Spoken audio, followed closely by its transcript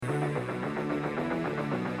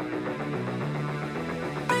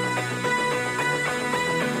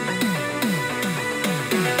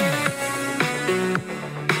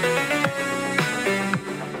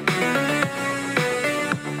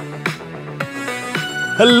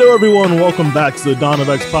Hello, everyone. Welcome back to the Dawn of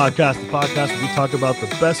X podcast, the podcast where we talk about the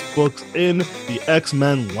best books in the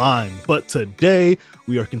X-Men line. But today,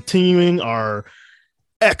 we are continuing our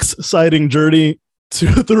X-citing journey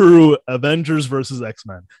through Avengers versus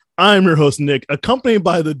X-Men. I'm your host, Nick, accompanied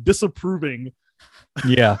by the disapproving.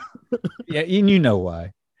 Yeah, and you know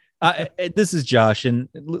why. This is Josh, and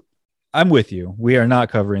I'm with you. We are not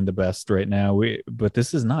covering the best right now. But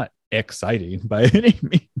this is not exciting by any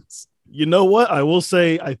means. You know what? I will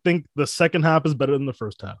say I think the second half is better than the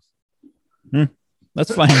first half.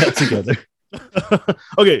 Let's find that together.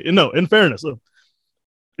 Okay, no, in fairness,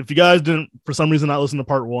 if you guys didn't, for some reason, not listen to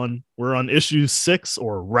part one, we're on issue 6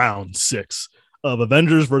 or round 6 of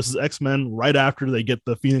Avengers versus X-Men right after they get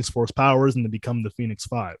the Phoenix Force powers and they become the Phoenix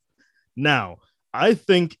Five. Now, I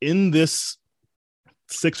think in this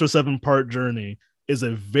 6 or 7 part journey is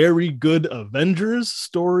a very good Avengers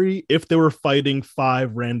story if they were fighting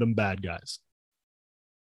 5 random bad guys.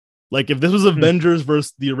 Like if this was Avengers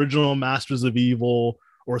versus the original Masters of Evil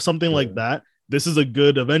or something like that, this is a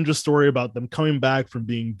good Avengers story about them coming back from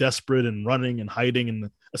being desperate and running and hiding in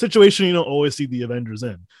a situation you don't always see the Avengers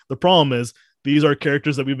in. The problem is these are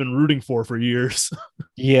characters that we've been rooting for years.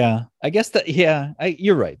 Yeah, I guess that. Yeah,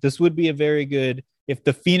 you're right. This would be a very good if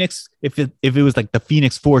the Phoenix, if it was like the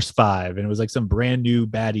Phoenix Force 5 and it was like some brand new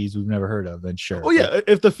baddies we've never heard of, then sure. Oh yeah,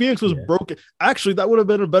 if the Phoenix was broken, actually that would have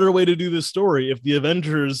been a better way to do this story. If the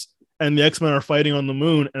Avengers and the X-Men are fighting on the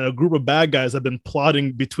moon and a group of bad guys have been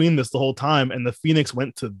plotting between this the whole time and the Phoenix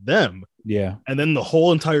went to them. Yeah. And then the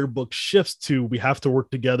whole entire book shifts to we have to work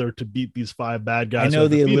together to beat these 5 bad guys. I know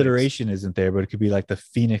the alliteration isn't there, but it could be like the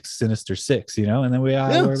Phoenix Sinister Six, you know, and then we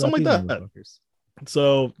something like that.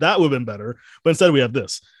 So that would have been better. But instead we have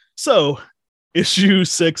this. So issue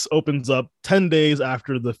 6 opens up 10 days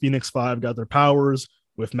after the Phoenix Five got their powers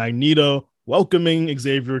with Magneto welcoming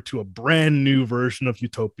Xavier to a brand new version of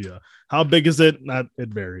Utopia. How big is it? It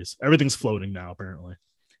varies. Everything's floating now, apparently.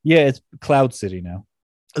 Yeah, it's Cloud City now.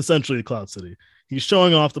 Essentially Cloud City. He's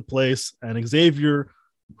showing off the place, and Xavier,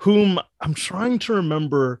 whom I'm trying to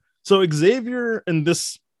remember. So Xavier in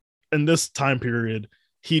this time period,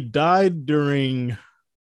 he died during.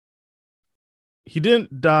 He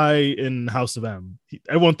didn't die in House of M.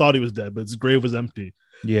 Everyone thought he was dead, but his grave was empty.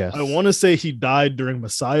 Yes. I want to say he died during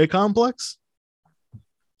Messiah Complex.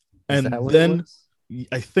 And then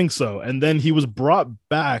I think so. And then he was brought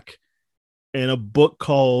back in a book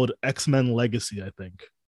called X-Men Legacy, I think.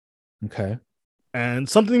 Okay. And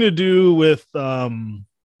something to do with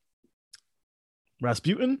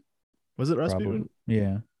Rasputin. Was it Rasputin? Probably.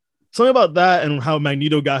 Yeah. Something about that and how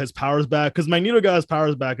Magneto got his powers back. Because Magneto got his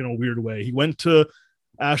powers back in a weird way. He went to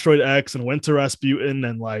Asteroid X and went to Rasputin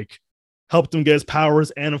and like helped him get his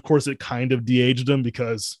powers. And of course, it kind of de-aged him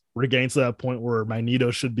because we're getting to that point where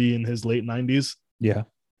Magneto should be in his late 90s. Yeah.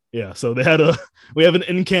 Yeah. So we have an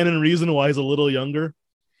in-canon reason why he's a little younger.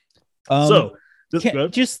 Just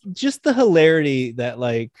the hilarity that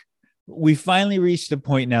like we finally reached a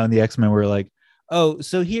point now in the X-Men where like, oh,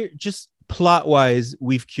 so here just plot wise,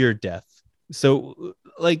 we've cured death. So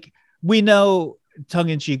like we know tongue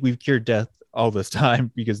in cheek, we've cured death all this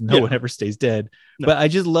time because no one ever stays dead. No. But I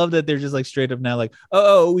just love that they're just like straight up now like,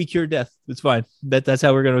 oh, we cure death. It's fine. That's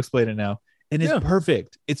how we're going to explain it now. And it's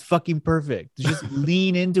perfect. It's fucking perfect. Just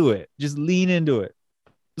lean into it. Just lean into it.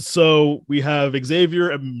 So we have Xavier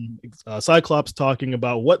and Cyclops talking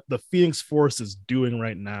about what the Phoenix Force is doing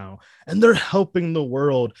right now. And they're helping the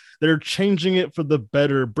world. They're changing it for the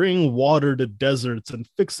better, bringing water to deserts and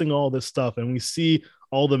fixing all this stuff. And we see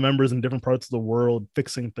all the members in different parts of the world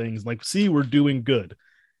fixing things. Like, see, we're doing good.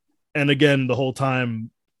 And again, the whole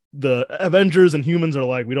time, the Avengers and humans are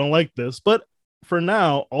like, we don't like this. But for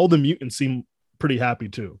now, all the mutants seem pretty happy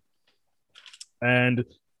too. And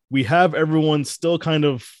we have everyone still kind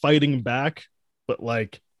of fighting back, but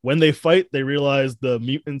like when they fight, they realize the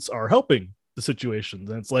mutants are helping the situations.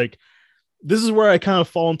 And it's like, this is where I kind of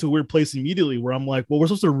fall into a weird place immediately where I'm like, well, we're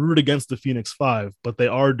supposed to root against the Phoenix Five, but they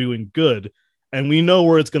are doing good. And we know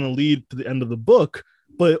where it's going to lead to the end of the book,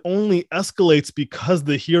 but it only escalates because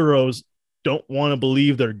the heroes don't want to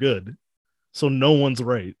believe they're good. So no one's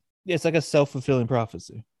right. Yeah, it's like a self-fulfilling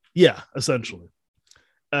prophecy. Yeah, essentially.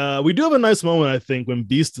 We do have a nice moment, I think, when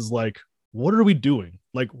Beast is like, what are we doing?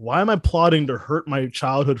 Like, why am I plotting to hurt my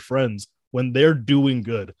childhood friends when they're doing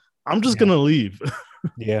good? I'm just going to leave.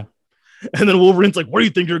 Yeah. And then Wolverine's like, where do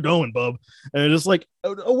you think you're going, bub? And it's just like,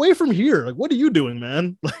 away from here. Like, what are you doing,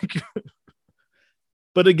 man? Like,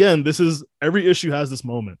 but again, every issue has this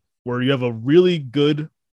moment where you have a really good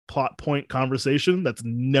plot point conversation that's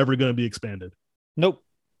never going to be expanded. Nope.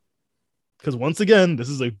 Because once again, this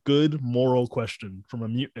is a good moral question from a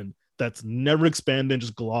mutant that's never expanded,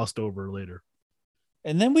 just glossed over later.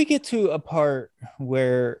 And then we get to a part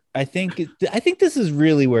where I think this is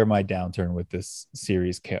really where my downturn with this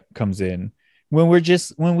series comes in. When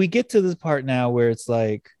we get to this part now where it's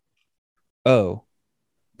like, oh,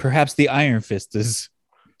 perhaps the Iron Fist is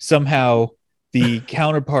somehow the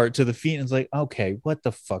counterpart to the Phoenix. Like, okay, what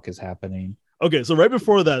the fuck is happening? Okay, so right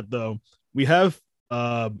before that, though, we have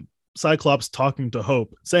Cyclops talking to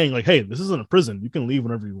Hope, saying like, hey, this isn't a prison. You can leave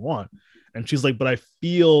whenever you want. And she's like, but I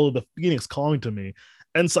feel the Phoenix calling to me.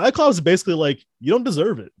 And Cyclops is basically like, you don't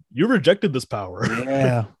deserve it. You rejected this power.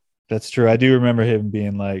 Yeah, that's true. I do remember him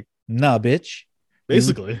being like, nah, bitch.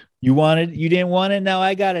 Basically. You wanted, you didn't want it. Now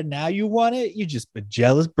I got it. Now you want it. You just a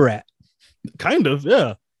jealous brat. Kind of,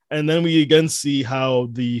 yeah. And then we again see how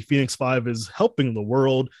the Phoenix Five is helping the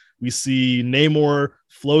world. We see Namor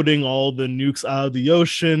floating all the nukes out of the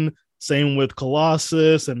ocean. Same with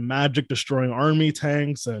Colossus and Magic destroying army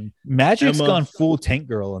tanks. And Magic's Emma. gone full Tank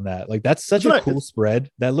Girl in that. Like, that's such a cool spread.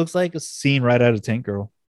 That looks like a scene right out of Tank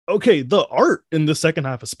Girl. Okay, the art in the second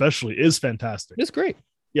half especially is fantastic. It's great.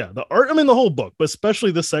 Yeah, the art, I mean, the whole book, but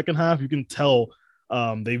especially the second half, you can tell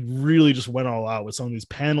they really just went all out with some of these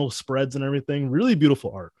panel spreads and everything. Really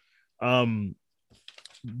beautiful art.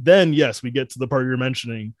 Then, yes, we get to the part you're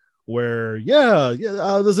mentioning where,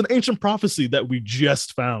 there's an ancient prophecy that we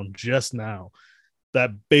just found just now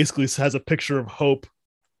that basically has a picture of Hope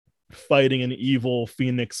fighting an evil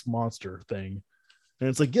Phoenix monster thing. And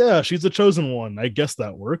it's like, yeah, she's the chosen one. I guess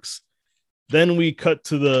that works. Then we cut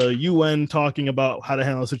to the UN talking about how to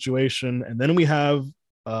handle the situation. And then we have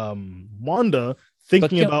Wanda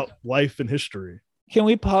thinking about life and history. Can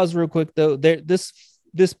we pause real quick, though?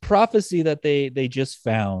 This prophecy that they just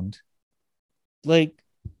found, like,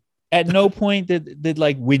 at no point did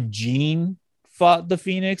like when Jean fought the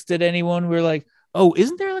Phoenix, did anyone were like, oh,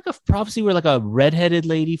 isn't there like a prophecy where like a redheaded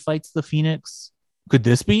lady fights the Phoenix? Could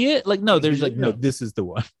this be it? Like, no, there's like, no, this is the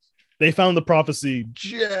one. They found the prophecy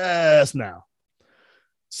just now.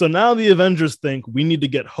 So now the Avengers think we need to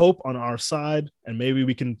get Hope on our side, and maybe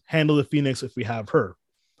we can handle the Phoenix if we have her,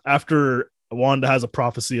 after Wanda has a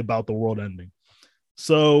prophecy about the world ending.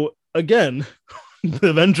 So again,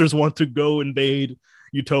 the Avengers want to go invade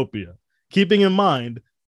Utopia, keeping in mind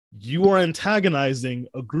you are antagonizing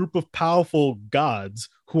a group of powerful gods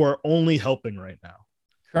who are only helping right now.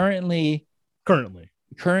 Currently,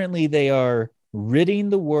 they are ridding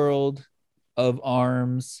the world of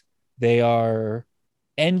arms. They are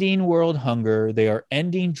ending world hunger. They are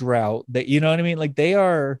ending drought. That, you know what I mean? Like, they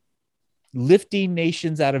are lifting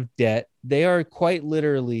nations out of debt. They are quite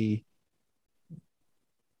literally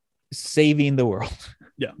saving the world.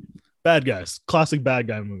 Yeah. Bad guys. Classic bad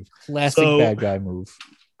guy move. Bad guy move.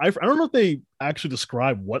 I don't know if they actually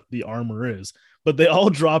describe what the armor is, but they all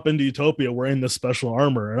drop into Utopia wearing this special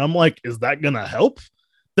armor. And I'm like, is that going to help?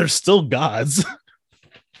 They're still gods.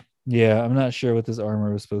 Yeah, I'm not sure what this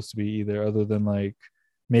armor was supposed to be either, other than like,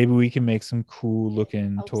 maybe we can make some cool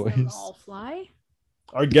looking toys. Them all fly?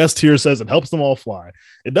 Our guest here says it helps them all fly.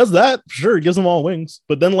 It does that. Sure, it gives them all wings.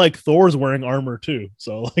 But then like Thor's wearing armor too.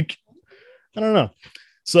 So like, I don't know.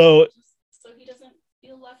 So he doesn't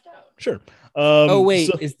feel left out. Sure.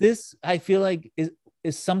 Is this, I feel like,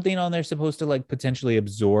 is something on there supposed to like potentially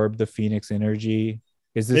absorb the Phoenix energy?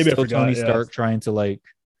 Is this still Tony Stark trying to like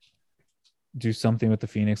do something with the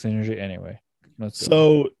Phoenix energy? Anyway,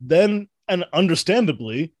 so then, and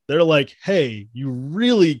understandably, they're like, hey, you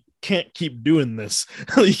really can't keep doing this.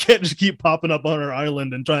 You can't just keep popping up on our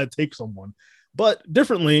island and try to take someone. But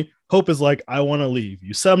differently, Hope is like, I want to leave.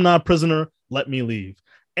 You said I'm not a prisoner. Let me leave.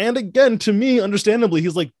 And again, to me, understandably,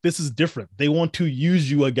 he's like, this is different. They want to use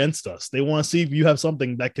you against us. They want to see if you have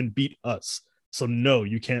something that can beat us. So no,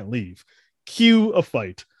 you can't leave. Cue a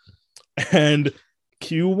fight. And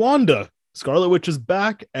cue Wanda. Scarlet Witch is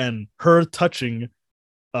back, and her touching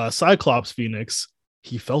Cyclops Phoenix.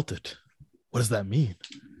 He felt it. What does that mean?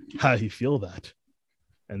 How did he feel that?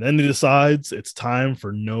 And then he decides it's time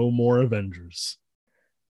for no more Avengers.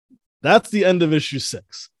 That's the end of issue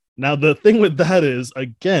 6. Now, the thing with that is,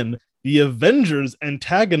 again, the Avengers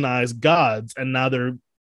antagonize gods, and now they're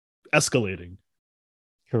escalating.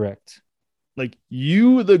 Correct. Like,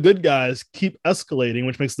 you, the good guys, keep escalating,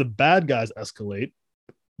 which makes the bad guys escalate.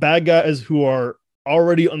 Bad guys who are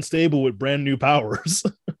already unstable with brand new powers.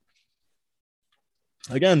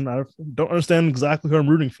 Again, I don't understand exactly who I'm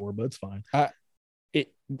rooting for, but it's fine.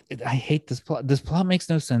 I hate this plot. This plot makes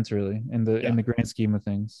no sense, really, in the grand scheme of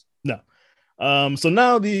things. No. So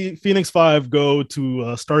now the Phoenix Five go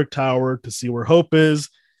to Stark Tower to see where Hope is,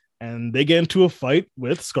 and they get into a fight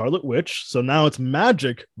with Scarlet Witch. So now it's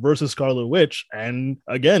Magic versus Scarlet Witch, and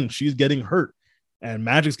again, she's getting hurt. And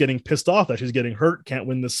Magic's getting pissed off that she's getting hurt, can't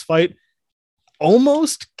win this fight,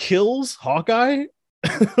 almost kills Hawkeye.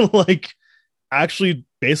 Like, actually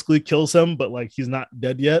basically kills him, but like he's not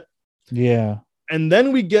dead yet. Yeah. And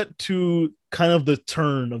then we get to kind of the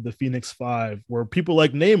turn of the Phoenix Five, where people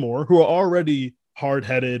like Namor, who are already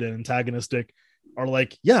hard-headed and antagonistic, are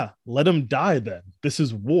like, yeah, let him die then. This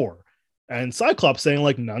is war. And Cyclops saying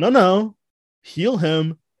like, no, heal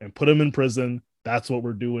him and put him in prison. That's what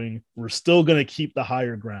we're doing. We're still going to keep the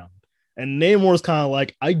higher ground. And Namor's kind of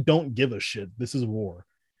like, I don't give a shit. This is war.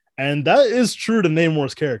 And that is true to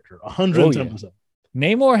Namor's character, 110%. Oh, yeah.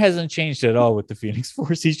 Namor hasn't changed at all with the Phoenix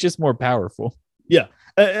Force. He's just more powerful. Yeah.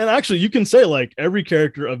 And actually, you can say like every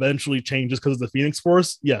character eventually changes because of the Phoenix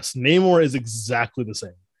Force. Yes, Namor is exactly the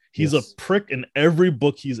same. He's a prick in every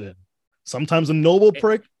book he's in. Sometimes a noble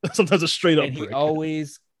prick, sometimes a straight up prick. He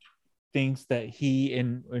always thinks that he,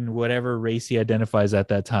 in whatever race he identifies at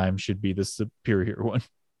that time, should be the superior one.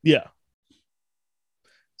 Yeah.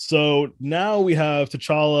 So now we have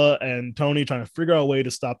T'Challa and Tony trying to figure out a way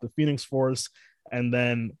to stop the Phoenix Force. And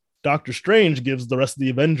then Doctor Strange gives the rest of the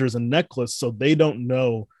Avengers a necklace so they don't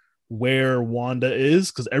know where Wanda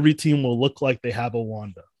is, because every team will look like they have a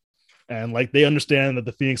Wanda. And like they understand that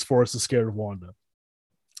the Phoenix Force is scared of Wanda.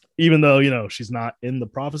 Even though, you know, she's not in the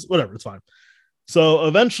prophecy, whatever, it's fine. So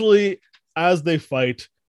eventually, as they fight,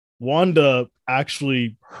 Wanda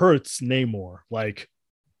actually hurts Namor, like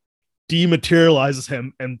dematerializes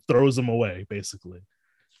him and throws him away, basically.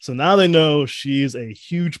 So now they know she's a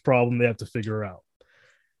huge problem they have to figure out.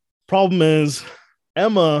 Problem is,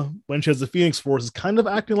 Emma, when she has the Phoenix Force, is kind of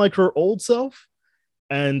acting like her old self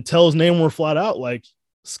and tells Namor flat out, like,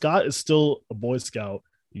 Scott is still a Boy Scout.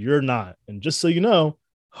 You're not. And just so you know,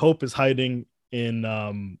 Hope is hiding in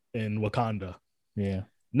Wakanda. Yeah.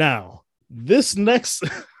 Now, this next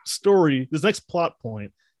story, this next plot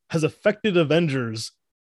point has affected Avengers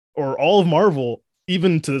or all of Marvel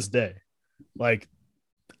even to this day. Like,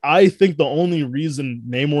 I think the only reason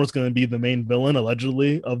Namor is going to be the main villain,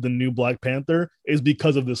 allegedly, of the new Black Panther is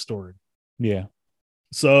because of this story. Yeah.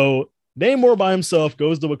 So Namor by himself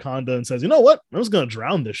goes to Wakanda and says, you know what? I'm just going to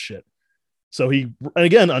drown this shit. So he,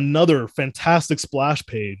 again, another fantastic splash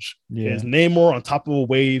page is Namor on top of a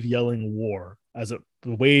wave yelling war as the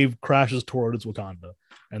wave crashes towards Wakanda.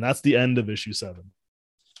 And that's the end of issue 7.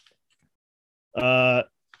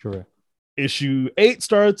 Correct. Issue 8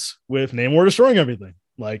 starts with Namor destroying everything.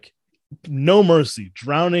 Like, no mercy,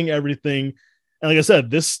 drowning everything. And like I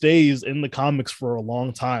said, this stays in the comics for a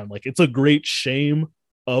long time. Like, it's a great shame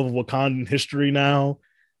of Wakandan history now.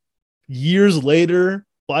 Years later,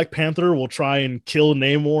 Black Panther will try and kill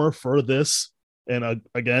Namor for this. And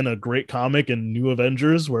again, a great comic in New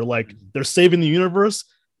Avengers where like they're saving the universe,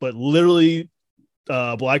 but literally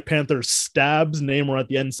Black Panther stabs Namor at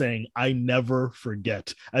the end saying, I never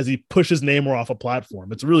forget, as he pushes Namor off a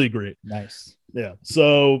platform. It's really great. Nice. Yeah.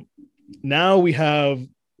 So now we have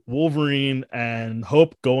Wolverine and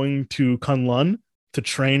Hope going to Kunlun to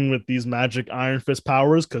train with these magic Iron Fist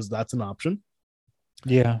powers, because that's an option.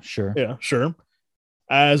 Yeah, sure. Yeah, sure.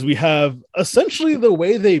 As we have essentially the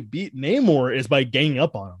way they beat Namor is by ganging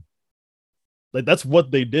up on him. Like, that's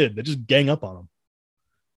what they did. They just gang up on him.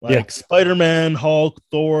 Like Spider-Man, Hulk,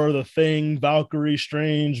 Thor, The Thing, Valkyrie,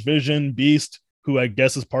 Strange, Vision, Beast, who I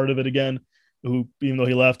guess is part of it again, who, even though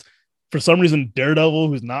he left, for some reason, Daredevil,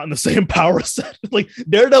 who's not in the same power set. Like,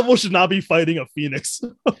 Daredevil should not be fighting a Phoenix.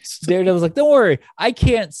 Daredevil's like, don't worry, I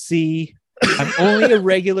can't see. I'm only a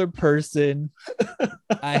regular person.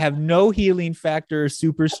 I have no healing factor or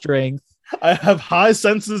super strength. I have high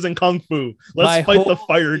senses in Kung Fu. Let's fight the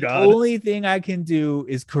fire god. The only thing I can do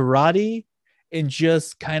is karate and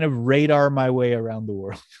just kind of radar my way around the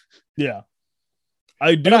world. Yeah.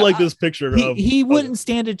 I do like this picture. He wouldn't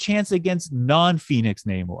stand a chance against non-Phoenix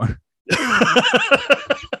Namor.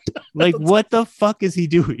 Like, what the fuck is he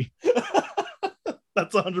doing?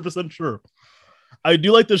 That's 100% true. I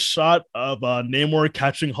do like this shot of Namor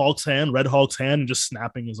catching Hulk's hand, Red Hulk's hand, and just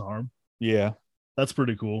snapping his arm. Yeah. That's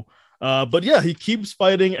pretty cool. But yeah, he keeps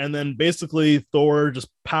fighting, and then basically Thor just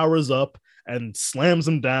powers up and slams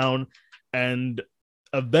him down. And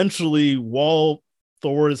eventually, while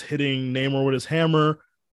Thor is hitting Namor with his hammer,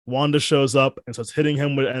 Wanda shows up and starts hitting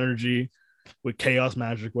him with energy, with chaos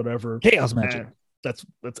magic, whatever. Chaos magic. And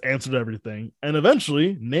that's answered everything. And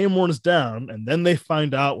eventually, Namor is down, and then they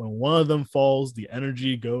find out when one of them falls, the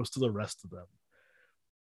energy goes to the rest of them,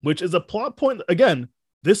 which is a plot point. Again,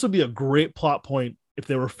 this would be a great plot point if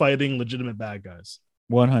they were fighting legitimate bad guys.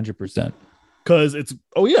 100%. Because it's,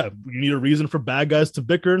 oh yeah, you need a reason for bad guys to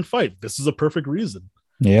bicker and fight. This is a perfect reason.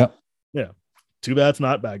 Yeah. Yeah. Too bad it's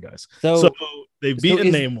not bad guys. So they've beaten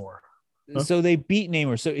Namor. Huh? So they beat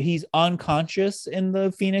Namor. So he's unconscious, and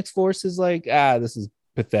the Phoenix Force is like, this is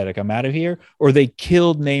pathetic. I'm out of here. Or they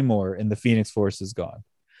killed Namor, and the Phoenix Force is gone.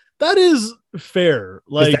 That is fair.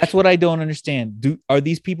 Because Like, that's what I don't understand. Are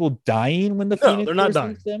these people dying when the No, Phoenix they're not Force dying.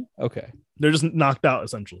 leaves them? Okay. they're just knocked out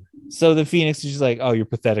essentially. So the Phoenix is just like, oh, you're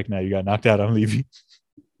pathetic now. You got knocked out. I'm leaving.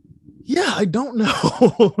 Yeah, I don't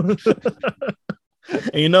know.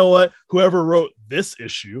 And you know what? Whoever wrote this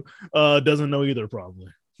issue doesn't know either, probably.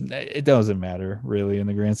 It doesn't matter, really, in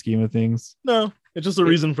the grand scheme of things. No, it's just a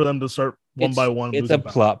reason for them to start one by one. It's a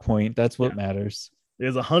plot point. That's what matters. It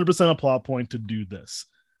is 100% a plot point to do this.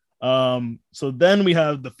 So then we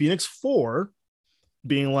have the Phoenix 4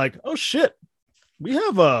 being like, oh shit, we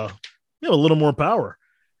have a little more power.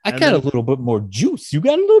 I got a little bit more juice. You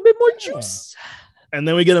got a little bit more juice. And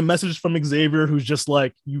then we get a message from Xavier who's just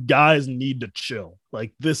like, you guys need to chill.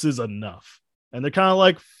 Like, this is enough. And they're kind of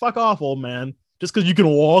like, fuck off, old man. Just because you can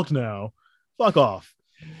walk now, fuck off.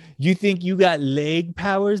 You think you got leg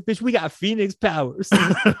powers, bitch? We got Phoenix powers.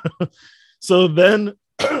 So then,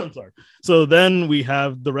 So then we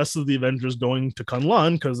have the rest of the Avengers going to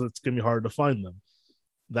Kunlun because it's gonna be hard to find them.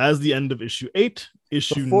 That is the end of issue 8.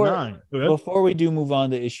 Issue 9. Okay. Before we do move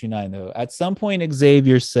on to issue 9, though, at some point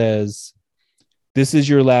Xavier says, "This is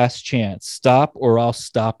your last chance. Stop, or I'll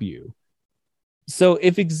stop you." So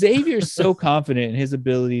if Xavier's so confident in his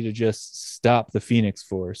ability to just stop the Phoenix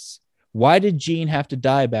Force, why did Jean have to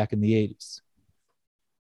die back in the 80s?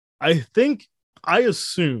 I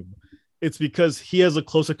assume it's because he has a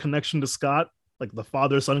closer connection to Scott, like the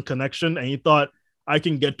father-son connection, and he thought, I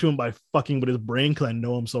can get to him by fucking with his brain because I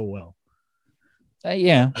know him so well.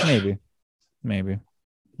 Yeah, maybe.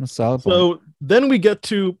 A solid point. So then we get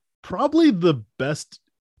to probably the best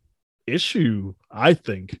issue, I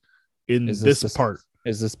think, in this part.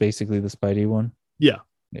 Is this basically the Spidey one? Yeah.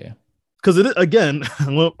 Yeah. Because it, again,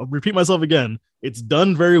 I'll repeat myself again, it's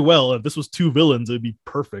done very well. If this was 2 villains, it'd be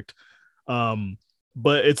perfect.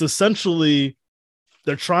 But it's essentially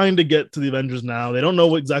they're trying to get to the Avengers now. They don't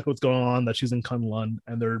know exactly what's going on, that she's in Kunlun,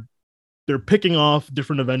 and they're picking off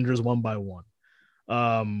different Avengers one by one.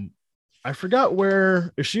 I forgot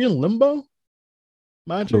where is she in Limbo?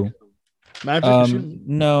 Magic?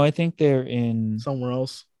 No, I think they're in somewhere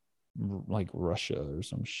else, like Russia or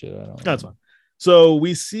some shit. I don't know. That's fine. So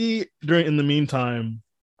we see in the meantime,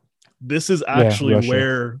 this is actually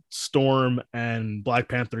where Storm and Black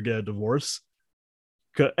Panther get a divorce.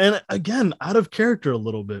 And again, out of character a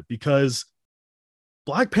little bit, because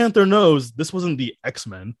Black Panther knows this wasn't the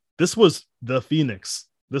X-Men. This was the Phoenix.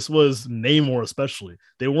 This was Namor, especially.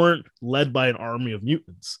 They weren't led by an army of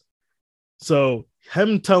mutants. So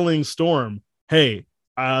him telling Storm, hey,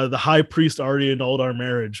 the high priest already annulled our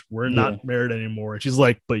marriage. We're not married anymore. And she's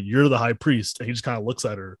like, but you're the high priest. And he just kind of looks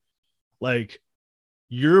at her like,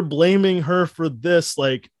 you're blaming her for this.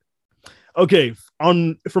 Like, okay,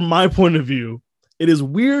 from my point of view, it is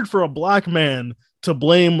weird for a black man to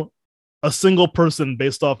blame a single person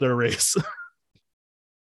based off their race.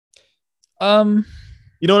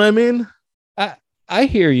 You know what I mean? I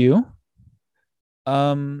hear you.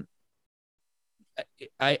 I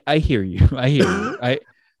hear you. I hear you.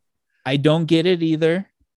 I don't get it either,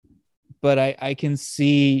 but I can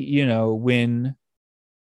see, when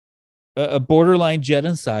a borderline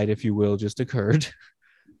genocide, if you will, just occurred.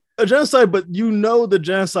 A genocide, but the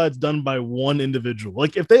genocide's done by one individual.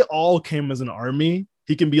 Like if they all came as an army,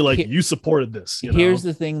 he can be like, you supported this. Here's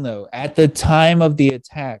the thing, though. At the time of the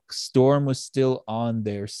attack, Storm was still on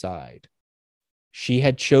their side. She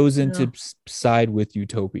had chosen to side with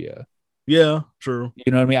Utopia. Yeah, true.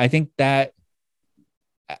 You know what I mean?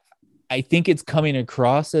 I think it's coming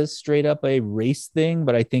across as straight up a race thing,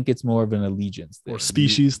 but I think it's more of an allegiance thing. Or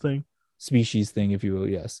species thing. Species thing, if you will,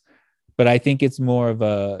 yes. But I think it's more of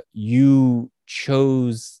a, you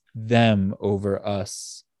chose them over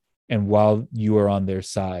us, and while you were on their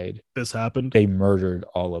side, this happened. They murdered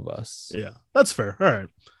all of us. Yeah, that's fair. All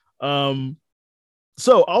right.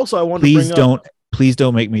 So also I want to please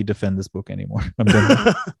don't make me defend this book anymore. I'm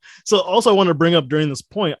done. So also I want to bring up during this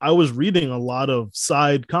point, I was reading a lot of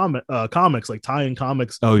side comics, like tie-in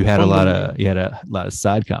comics. Oh, you had a lot of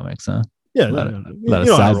side comics, huh? Yeah, a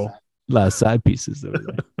lot of side pieces over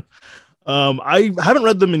there. I haven't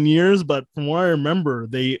read them in years, but from what I remember,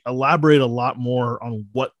 they elaborate a lot more on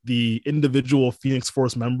what the individual Phoenix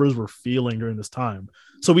Force members were feeling during this time.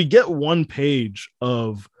 So we get one page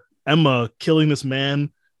of Emma killing this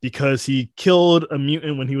man because he killed a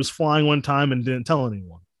mutant when he was flying one time and didn't tell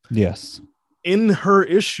anyone. Yes. In her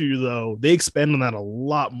issue, though, they expand on that a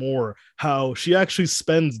lot more, how she actually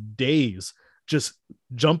spends days just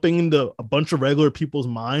jumping into a bunch of regular people's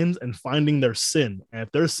minds and finding their sin. And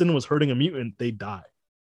if their sin was hurting a mutant, they die.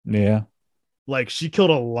 Yeah. Like she killed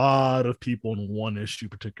a lot of people in one issue,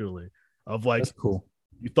 particularly of like, That's cool.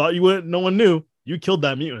 you thought you wouldn't, no one knew. You killed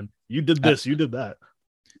that mutant. You did this, you did that.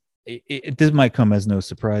 This might come as no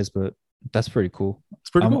surprise, but that's pretty cool. It's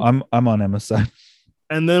pretty cool. I'm on Emma's side.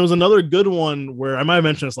 And then there was another good one where I might have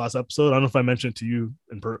mentioned this last episode. I don't know if I mentioned it to you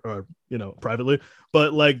privately,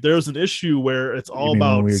 but like there's an issue where it's all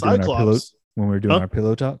about Cyclops when we were doing our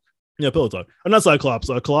pillow talk. Yeah, pillow talk. Not Cyclops,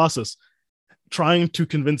 Colossus trying to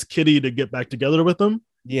convince Kitty to get back together with him.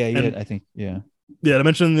 Yeah, I think. Yeah, I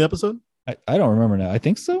mentioned in the episode. I don't remember now. I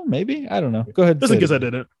think so. Maybe. I don't know. Go ahead. Just in case I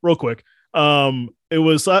didn't. Real quick. It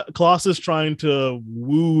was Colossus trying to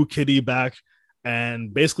woo Kitty back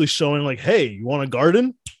and basically showing like, hey, you want a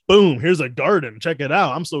garden? Boom, here's a garden. Check it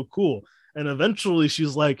out. I'm so cool. And eventually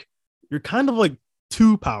she's like, you're kind of like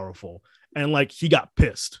too powerful. And like he got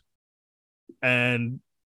pissed and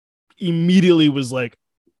immediately was like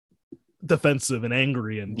defensive and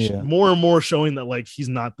angry and more and more showing that like he's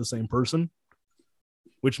not the same person,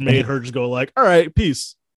 which made her just go like, all right,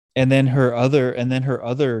 peace. And then her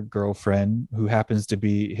other girlfriend, who happens to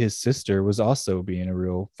be his sister, was also being a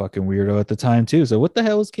real fucking weirdo at the time too. So what the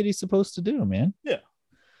hell is Kitty supposed to do, man? Yeah.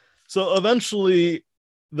 So eventually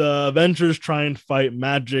the Avengers try and fight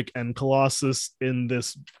Magic and Colossus in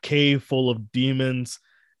this cave full of demons.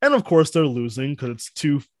 And of course they're losing because it's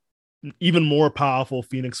two even more powerful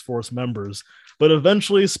Phoenix Force members. But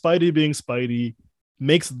eventually Spidey being Spidey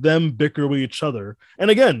makes them bicker with each other.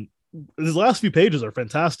 And again, these last few pages are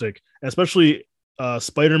fantastic, especially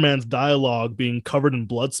Spider-Man's dialogue being covered in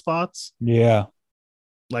blood spots. Yeah.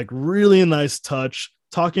 Like really a nice touch,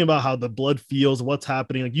 talking about how the blood feels, what's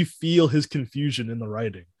happening. Like you feel his confusion in the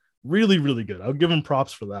writing. Really, really good. I'll give him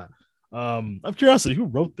props for that. Out of curiosity, who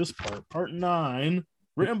wrote this part 9,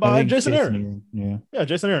 written by Jason Aaron. Yeah,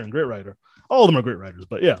 Jason Aaron, great writer. All of them are great writers,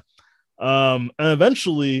 but yeah. And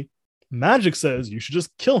eventually Magic says you should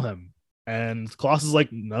just kill him. And Colossus is like,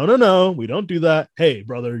 no, we don't do that. Hey,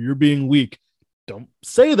 brother, you're being weak. Don't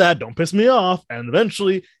say that. Don't piss me off. And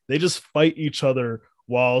eventually they just fight each other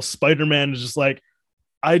while Spider-Man is just like,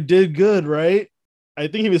 I did good, right? I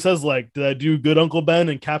think he says like, did I do good, Uncle Ben?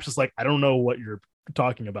 And Cap's just like, I don't know what you're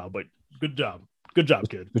talking about, but good job. Good job,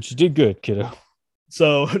 kid. But you did good, kiddo.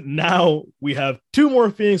 So now we have 2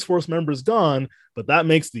 more Phoenix Force members gone, but that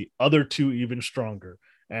makes the other 2 even stronger.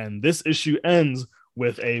 And this issue ends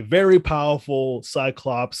with a very powerful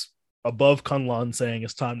Cyclops above Kunlun saying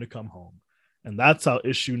it's time to come home. And that's how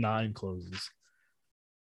issue 9 closes.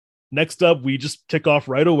 Next up, we just kick off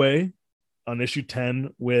right away on issue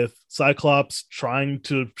 10 with Cyclops trying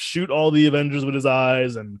to shoot all the Avengers with his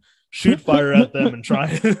eyes and shoot fire at them and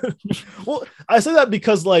try. Well, I say that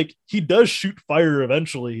because like he does shoot fire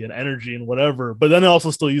eventually and energy and whatever, but then he also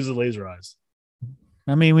still uses laser eyes.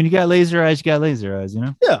 I mean, when you got laser eyes, you got laser eyes, you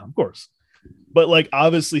know? Yeah, of course. But like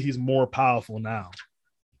obviously he's more powerful now.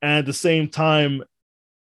 And at the same time,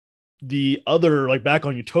 the other, like back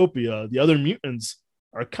on Utopia, the other mutants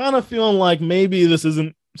are kind of feeling like maybe this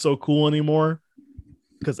isn't so cool anymore.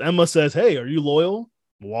 Because Emma says, hey, are you loyal?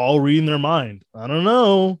 While reading their mind. I don't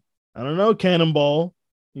know, Cannonball.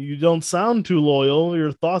 You don't sound too loyal.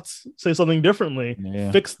 Your thoughts say something differently.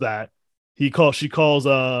 Yeah. Fix that. She calls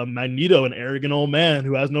Magneto an arrogant old man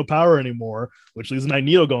who has no power anymore, which leaves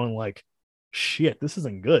Magneto going like, shit, this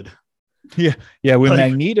isn't good. Yeah. When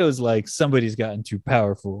Magneto's like, somebody's gotten too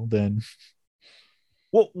powerful, then.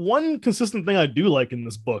 Well, one consistent thing I do like in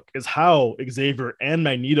this book is how Xavier and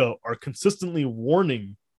Magneto are consistently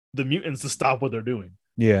warning the mutants to stop what they're doing.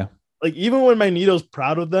 Yeah. Like even when Magneto's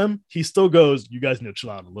proud of them, he still goes, you guys need to chill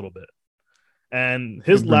out a little bit. And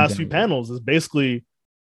his last few panels is basically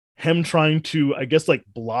him trying to, I guess, like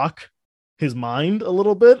block his mind a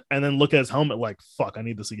little bit and then look at his helmet like, fuck, I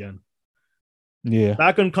need this again. Yeah.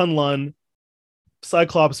 Back on Kunlun,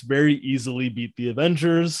 Cyclops very easily beat the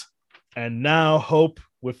Avengers, and now Hope,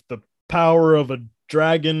 with the power of a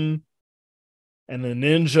dragon and a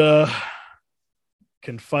ninja,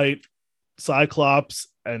 can fight Cyclops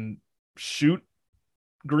and shoot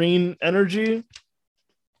green energy.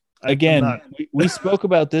 Again, we spoke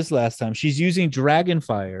about this last time. She's using dragon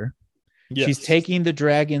fire. Yes. She's taking the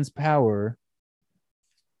dragon's power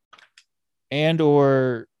and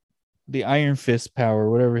or the Iron Fist power,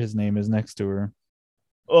 whatever his name is next to her.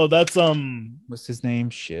 Oh, that's what's his name?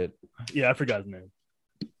 Shit. Yeah, I forgot his name.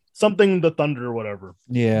 Something the Thunder or whatever.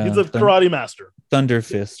 Yeah. He's a karate master. Thunder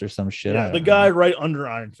Fist or some shit. Yeah, the guy right under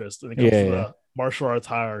Iron Fist. And it comes to the martial arts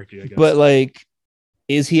hierarchy, I guess. But like,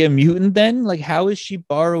 is he a mutant then? Like, how is she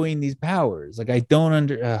borrowing these powers? Like, I don't want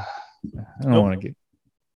to get.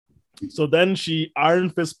 So then she Iron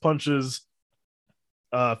Fist punches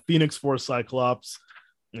Phoenix Force Cyclops,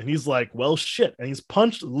 and he's like, well, shit. And he's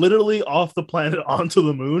punched literally off the planet onto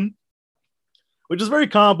the moon, which is very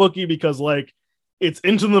comic booky because, like, it's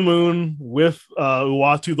into the moon with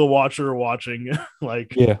Uatu the Watcher watching,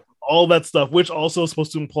 like, Yeah, all that stuff, which also is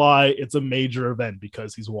supposed to imply it's a major event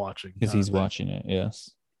because he's watching. because he's watching it.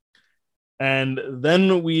 Yes. And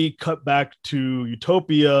then we cut back to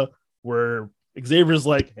Utopia, where Xavier's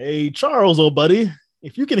like, hey, Charles, old buddy,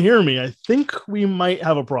 if you can hear me, I think we might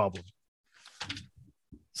have a problem.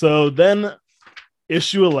 So then,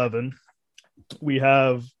 issue 11, we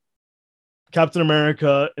have Captain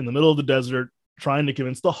America in the middle of the desert trying to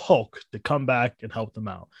convince the Hulk to come back and help them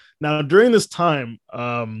out. Now, during this time,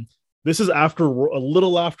 this is a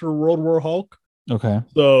little after World War Hulk. Okay.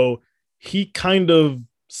 So he kind of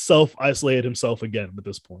self-isolated himself again at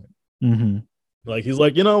this point. Mm-hmm. Like, he's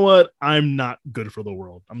like, you know what? I'm not good for the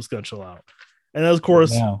world. I'm just going to chill out. And of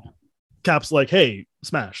course, Cap's like, hey,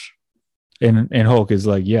 smash. And Hulk is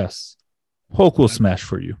like, yes, Hulk will smash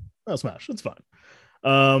for you. I'll smash. It's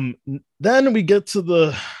fine. Then we get to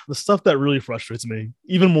the stuff that really frustrates me,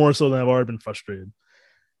 even more so than I've already been frustrated.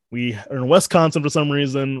 We are in Wisconsin for some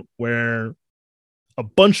reason, where a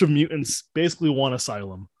bunch of mutants basically want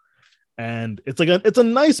asylum. And it's like it's a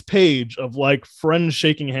nice page of like friends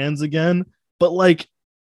shaking hands again, but like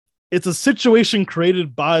it's a situation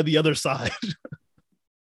created by the other side.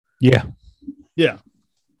 Yeah. Yeah.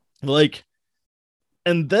 Like,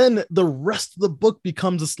 and then the rest of the book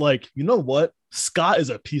becomes this like, you know what? Scott is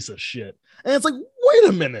a piece of shit. And it's like, wait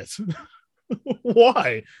a minute.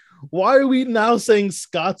 Why? Why are we now saying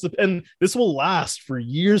Scott's and this will last for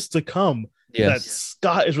years to come? That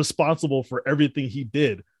Scott is responsible for everything he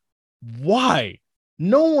did. Why?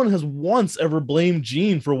 No one has once ever blamed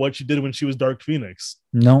Jean for what she did when she was Dark Phoenix.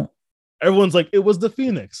 No. Everyone's like, it was the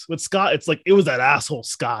Phoenix. With Scott, it's like, it was that asshole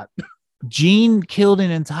Scott. Jean killed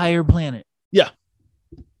an entire planet. Yeah.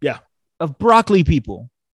 Yeah. Of broccoli people.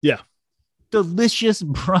 Yeah. Delicious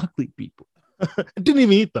broccoli people. Didn't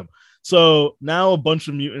even eat them. So now a bunch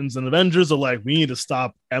of mutants and Avengers are like, we need to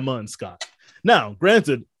stop Emma and Scott. Now,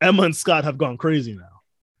 granted, Emma and Scott have gone crazy now.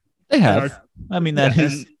 They have. I mean, that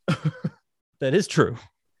is true.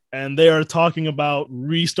 And they are talking about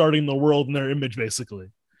restarting the world in their image,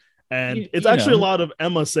 basically. And it's actually a lot of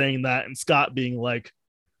Emma saying that and Scott being like,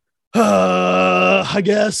 I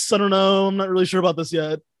guess, I don't know. I'm not really sure about this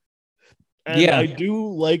yet. And I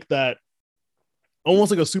do like that.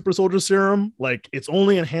 Almost like a super soldier serum. Like, it's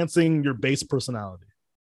only enhancing your base personality.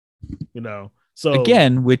 You know? So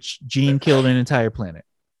again, which Jean killed an entire planet.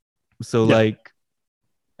 So like,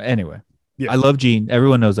 anyway, I love Jean.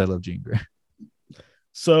 Everyone knows I love Jean Grey.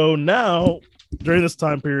 So now, during this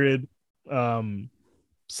time period,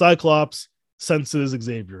 Cyclops senses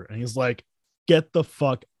Xavier, and he's like, "Get the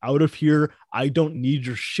fuck out of here! I don't need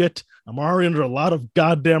your shit. I'm already under a lot of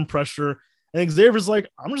goddamn pressure." And Xavier's like,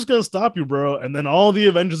 "I'm just gonna stop you, bro." And then all the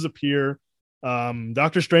Avengers appear.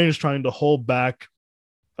 Doctor Strange is trying to hold back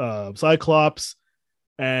Cyclops,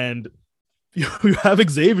 and you have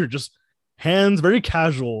Xavier just very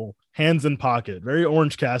casual, hands in pocket, very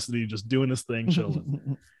Orange Cassidy, just doing his thing,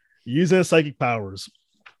 chilling, using his psychic powers.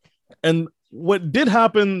 And what did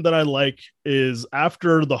happen that I like is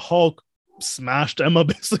after the Hulk smashed Emma,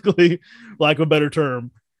 basically, lack of a better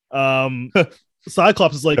term,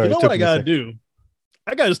 Cyclops is like, you know what I gotta do?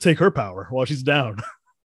 I gotta just take her power while she's down.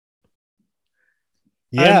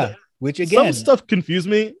 Yeah. And which again, some stuff confused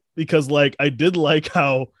me because, like, I did like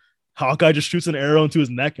how Hawkeye just shoots an arrow into his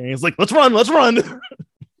neck and he's like, let's run.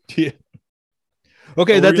 Yeah.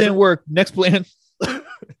 Okay, that didn't work. Next plan.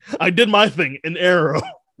 I did my thing, an arrow.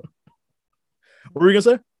 What were you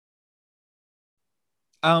gonna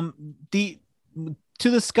say? To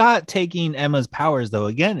the Scott taking Emma's powers, though,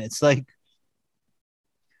 again, it's like,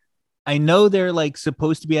 I know they're like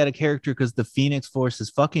supposed to be out of character because the Phoenix Force is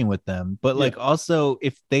fucking with them, but like also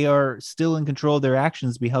if they are still in control of their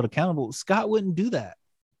actions, be held accountable. Scott wouldn't do that.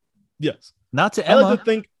 Yes, not to Emma. I like to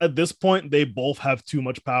think at this point they both have too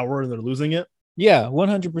much power and they're losing it. Yeah,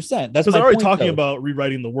 100%. That's because they're already talking about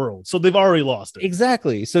rewriting the world, so they've already lost it.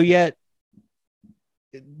 Exactly. So yet,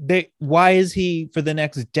 why is he for the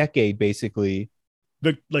next decade basically?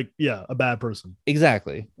 A bad person.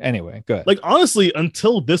 Exactly. Anyway, good. Like, honestly,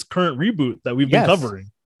 until this current reboot that we've been covering.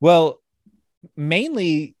 Well,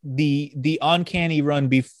 mainly the Uncanny run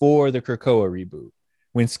before the Krakoa reboot,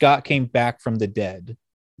 when Scott came back from the dead.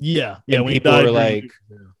 Yeah. When people were like,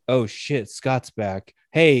 "Oh shit, Scott's back.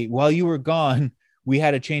 Hey, while you were gone, we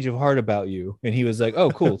had a change of heart about you." And he was like, "Oh,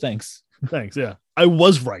 cool, thanks." Thanks. Yeah, I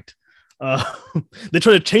was right. They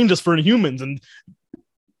try to change us for Inhumans, and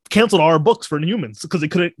canceled our books for Inhumans because they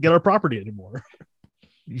couldn't get our property anymore.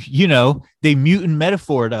 You know, they mutant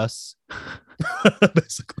metaphored us.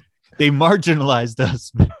 Basically, They marginalized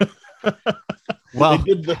us. Well,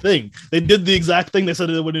 they did the thing. They did the exact thing they said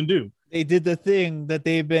they wouldn't do. they did the thing that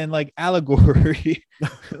they've been like allegorizing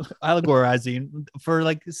for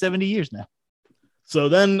like 70 years now. So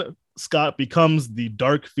then Scott becomes the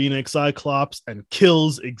Dark Phoenix Cyclops and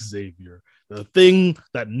kills Xavier, the thing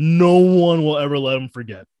that no one will ever let him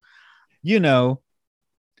forget. You know,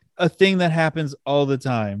 a thing that happens all the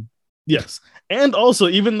time. Yes. And also,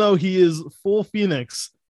 even though he is full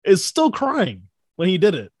Phoenix, is still crying when he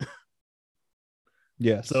did it.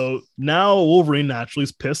 Yes. So now Wolverine naturally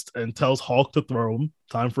is pissed and tells Hulk to throw him.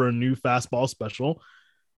 Time for a new fastball special.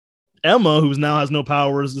 Emma, who now has no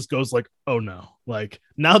powers, just goes like, oh no. Like,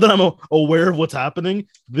 now that I'm aware of what's happening,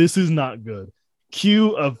 this is not good.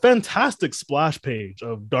 Cue a fantastic splash page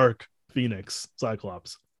of Dark Phoenix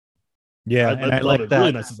Cyclops. Yeah, I like it. that.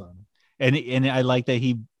 Really nice design. And I like that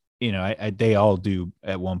he, you know, they all do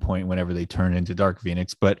at one point whenever they turn into Dark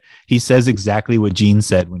Phoenix, but he says exactly what Jean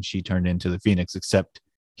said when she turned into the Phoenix, except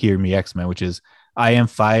Hear Me X-Men, which is, I am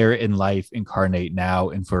fire and life incarnate now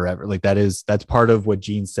and forever. Like that's part of what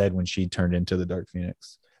Jean said when she turned into the Dark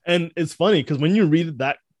Phoenix. And it's funny because when you read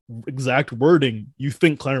that exact wording, you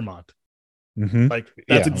think Claremont. Mm-hmm. Like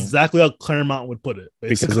that's exactly how Claremont would put it.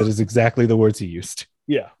 Basically. Because it is exactly the words he used.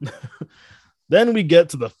 Yeah. Then we get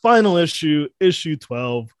to the final issue, issue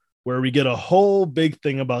 12, where we get a whole big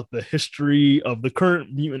thing about the history of the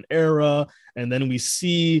current mutant era. And then we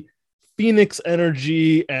see Phoenix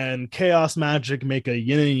energy and chaos magic make a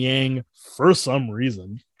yin and yang for some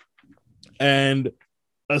reason. And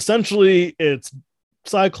essentially, it's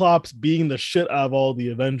Cyclops being the shit out of all the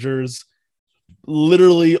Avengers,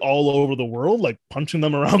 literally all over the world, like punching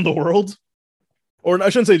them around the world. Or I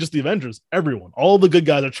shouldn't say just the Avengers, everyone. All the good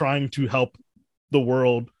guys are trying to help the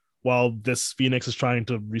world while this Phoenix is trying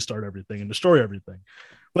to restart everything and destroy everything.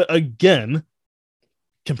 But again,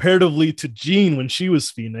 comparatively to Jean when she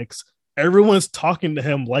was Phoenix, everyone's talking to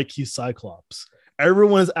him like he's Cyclops.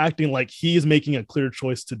 Everyone's acting like he's making a clear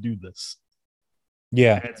choice to do this.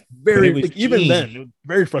 Yeah. And it's very, like, even then, it was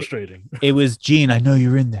very frustrating. It was Jean, I know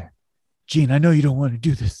you're in there. Jean, I know you don't want to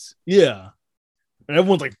do this. Yeah. And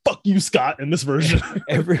everyone's like, fuck you, Scott, in this version.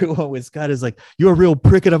 Everyone with Scott is like, you're a real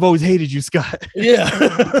prick and I've always hated you, Scott. Yeah.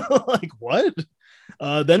 Like, what?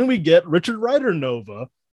 Then we get Richard Rider Nova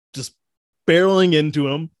just barreling into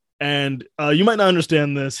him. And you might not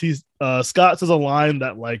understand this. Scott says a line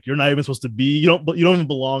that, like, you're not even supposed to be, you don't even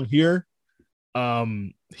belong here.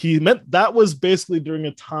 He meant that was basically during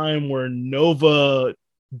a time where Nova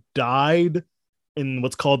died in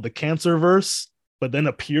what's called the Cancerverse, but then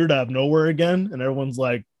appeared out of nowhere again, and everyone's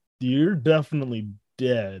like, you're definitely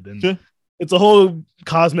dead. And it's a whole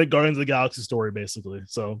cosmic Guardians of the Galaxy story, basically.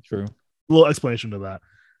 So True. A little explanation to that.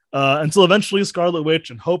 Until eventually Scarlet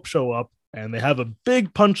Witch and Hope show up, and they have a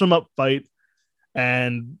big punch 'em up fight,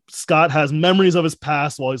 and Scott has memories of his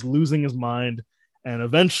past while he's losing his mind, and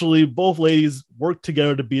eventually both ladies work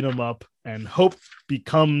together to beat him up, and Hope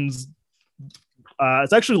becomes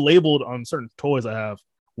it's actually labeled on certain toys I have,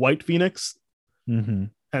 White Phoenix. Mm-hmm.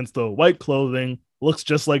 Hence the white clothing, looks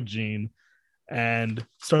just like Jean, and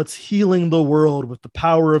starts healing the world with the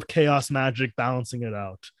power of chaos magic, balancing it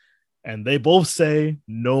out. And they both say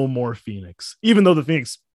no more Phoenix, even though the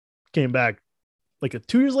Phoenix came back like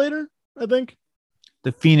 2 years later, I think.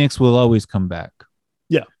 The Phoenix will always come back.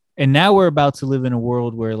 Yeah. And now we're about to live in a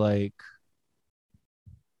world where like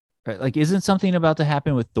isn't something about to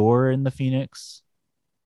happen with Thor and the Phoenix?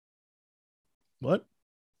 What?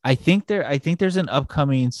 I think there's an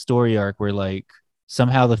upcoming story arc where like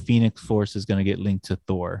somehow the Phoenix Force is going to get linked to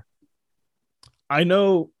Thor. I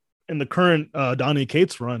know in the current Donny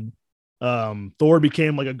Cates run, Thor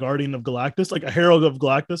became like a guardian of Galactus, like a herald of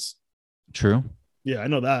Galactus. True. Yeah, I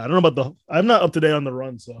know that. I don't know about I'm not up to date on the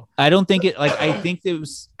run, so I don't think it like I think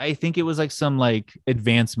it was like some like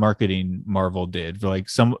advanced marketing Marvel did for like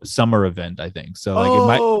some summer event, I think. So like it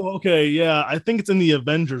might. Okay, yeah. I think it's in the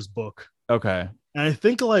Avengers book. Okay. And I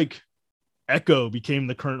think like Echo became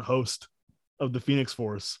the current host of the Phoenix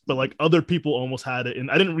Force, but like other people almost had it.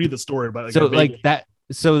 And I didn't read the story, but like, so like that.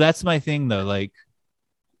 So that's my thing though. Like,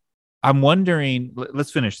 I'm wondering.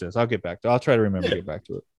 Let's finish this. I'll get back to. I'll try to remember to get back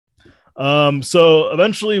to it. So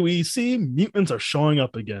eventually we see mutants are showing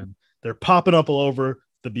up again. They're popping up all over.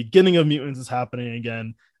 The beginning of mutants is happening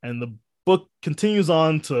again, and the book continues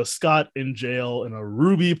on to Scott in jail in a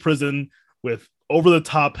ruby prison with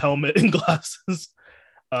over-the-top helmet and glasses,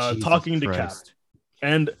 talking to Cap.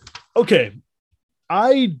 And okay,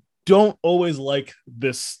 I don't always like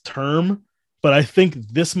this term but I think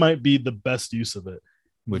this might be the best use of it.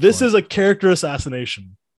 Which This one? is a character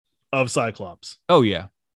assassination of Cyclops. Oh yeah.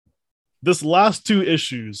 This last two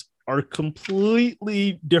issues are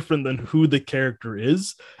completely different than who the character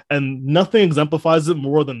is, and nothing exemplifies it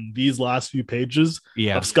more than these last few pages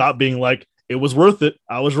Yeah. of Scott being like, it was worth it,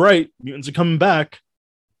 I was right, mutants are coming back.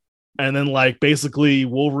 And then like basically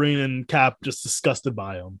Wolverine and Cap just disgusted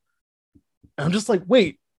by him. And I'm just like,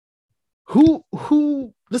 wait, who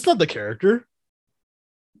that's not the character.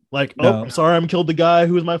 Like, No. oh, I'm sorry, I'm killed the guy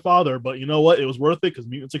who was my father, but you know what, it was worth it because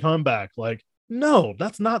mutants are coming back. Like, no,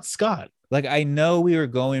 that's not Scott. Like, I know we were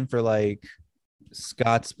going for like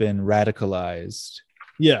Scott's been radicalized,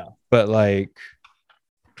 Yeah, but like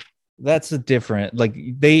that's a different, like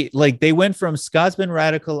they went from Scott's been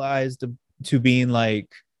radicalized to being like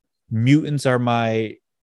mutants are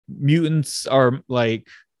like,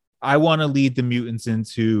 I want to lead the mutants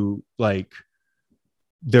into like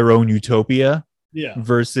their own utopia, yeah,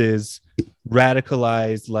 versus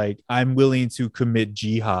radicalized like I'm willing to commit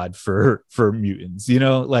jihad for mutants, you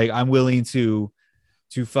know, like I'm willing to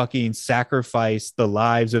fucking sacrifice the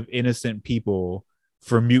lives of innocent people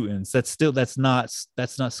for mutants. That's not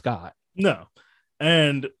Scott. no.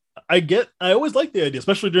 And I always like the idea,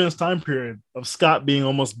 especially during this time period, of Scott being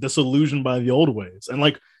almost disillusioned by the old ways. And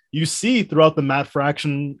like you see throughout the Matt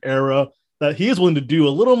Fraction era that he is willing to do a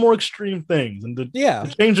little more extreme things and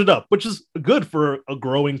to change it up, which is good for a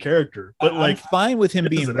growing character. But I'm fine with him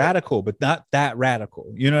being isn't it? radical, but not that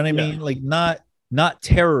radical. You know what I mean? Like not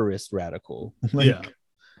terrorist radical. Like, yeah.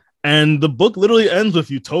 And the book literally ends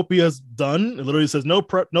with Utopia's done. It literally says no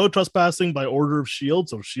trespassing by order of Shield.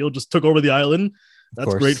 So Shield just took over the island.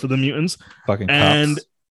 That's great for the mutants. Fucking and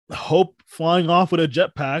cops. Hope flying off with a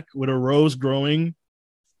jetpack with a rose growing,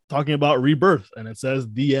 talking about rebirth, and it says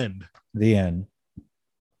the end. The end.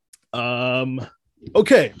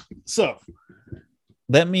 Okay, so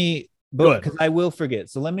let me, Go ahead. because I will forget.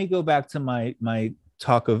 So let me go back to my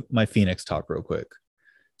talk of my Phoenix talk real quick.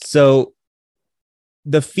 So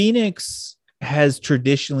the Phoenix has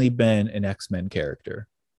traditionally been an X-Men character.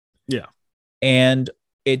 Yeah. And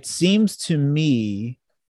it seems to me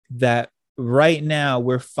that right now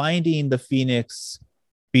we're finding the Phoenix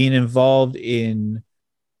being involved in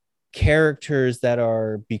characters that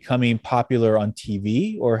are becoming popular on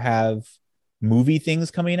TV or have movie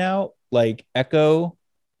things coming out, like Echo,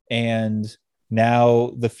 and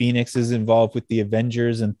now the Phoenix is involved with the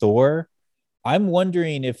Avengers and Thor. I'm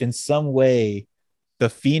wondering if in some way the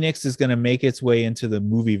Phoenix is going to make its way into the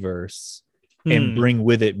movieverse and bring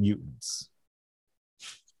with it mutants.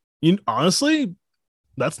 Honestly,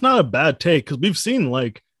 that's not a bad take, because we've seen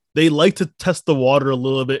like they like to test the water a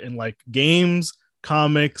little bit in like games,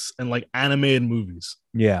 comics, and like animated movies.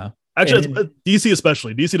 Yeah. Actually, DC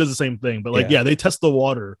especially. DC does the same thing, but like, yeah, they test the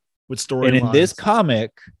water with storylines. And in this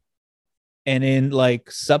comic and in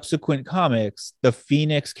like subsequent comics, the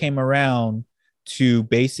Phoenix came around to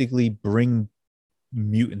basically bring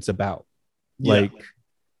mutants about. Yeah. Like,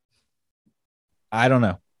 I don't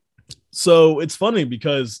know. So it's funny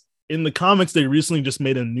because in the comics, they recently just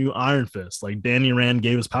made a new Iron Fist. Like Danny Rand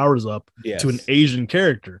gave his powers up to an Asian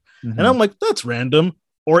character. Mhm. And I'm like, that's random.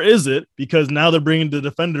 Or is it? Because now they're bringing the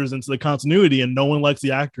Defenders into the continuity and no one likes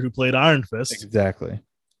the actor who played Iron Fist. Exactly.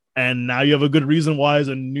 And now you have a good reason why is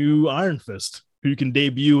a new Iron Fist who you can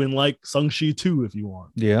debut in like Shang-Chi 2 if you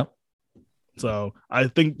want. Yeah. So I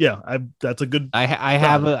think, that's a good. I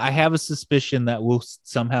have a suspicion that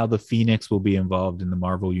somehow the Phoenix will be involved in the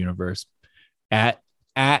Marvel universe at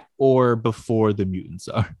or before the mutants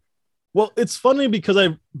are. Well, it's funny because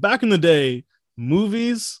back in the day,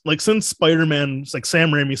 movies, like since Spider-Man, like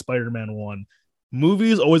Sam Raimi Spider-Man 1,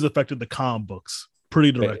 movies always affected the comic books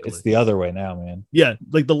pretty directly. It's the other way now, man. Yeah,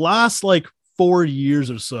 like the last like 4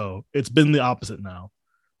 years or so, it's been the opposite now.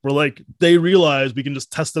 Where like they realize we can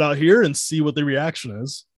just test it out here and see what the reaction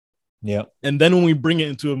is. Yeah. And then when we bring it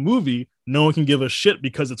into a movie, no one can give a shit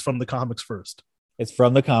because it's from the comics first. It's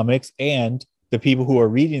from the comics, and the people who are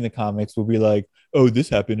reading the comics will be like, oh, this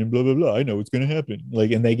happened and blah, blah, blah. I know it's going to happen. Like,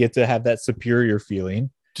 and they get to have that superior feeling,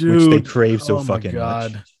 which they crave so fucking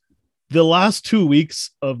much. The last 2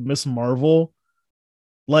 weeks of Miss Marvel,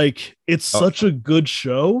 like, it's such a good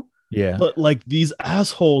show. Yeah. But like these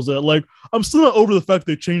assholes that like, I'm still not over the fact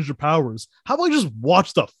they changed their powers. How about I just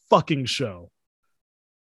watch the fucking show?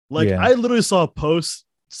 Like, I literally saw a post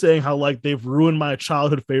saying how like they've ruined my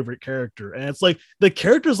childhood favorite character. And it's like the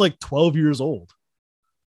character's like 12 years old.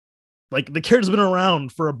 Like the character's been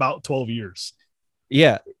around for about 12 years.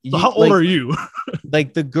 Yeah. So how old are you?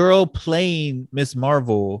 Like the girl playing Miss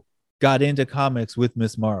Marvel got into comics with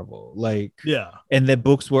Miss Marvel. Like, yeah. And the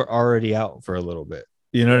books were already out for a little bit.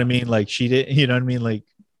 You know what I mean? Like she did, you know what I mean? Like,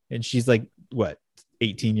 and she's like, what,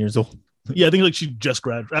 18 years old? Yeah, I think like she just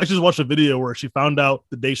graduated. I actually just watched a video where she found out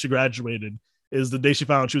the day she graduated is the day she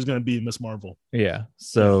found out she was going to be Miss Marvel. Yeah.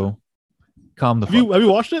 So calm the Have fuck. you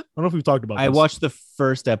watched it? I don't know if we've talked about I this. watched the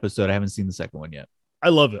first episode. I haven't seen the second one yet. I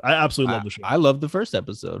love it. I absolutely love the show. I love the first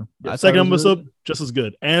episode. Yeah, I thought second it was episode, really good. just as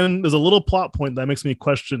good. And there's a little plot point that makes me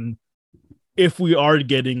question if we are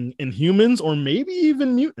getting Inhumans or maybe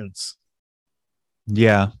even mutants.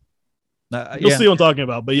 Yeah. You'll see what I'm talking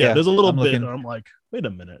about. But yeah, there's a little I'm bit looking. where I'm like, wait a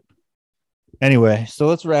minute. Anyway, so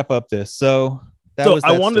let's wrap up this. So that So was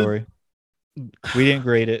I that wanted- story. We didn't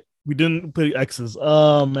grade it. We didn't put X's.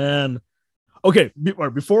 Oh, man. Okay,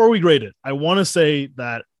 before we grade it, I want to say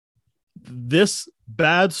that this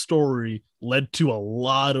bad story led to a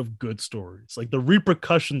lot of good stories. Like the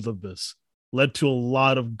repercussions of this led to a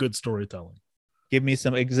lot of good storytelling. Give me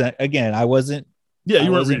some again. I wasn't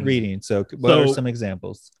You wasn't weren't reading. So what are So- some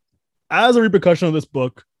examples? As a repercussion of this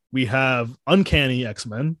book, we have Uncanny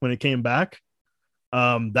X-Men when it came back.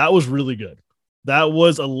 That was really good. That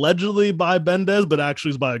was allegedly by Bendis, but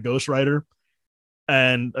actually is by a ghostwriter.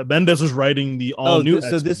 And Bendis was writing the all new.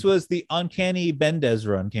 So this was the Uncanny Bendez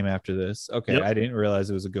run came after this. Okay, Yep. I didn't realize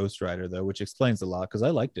it was a ghostwriter though, which explains a lot because I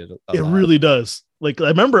liked it. It really does. Like I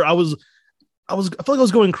remember, I felt like I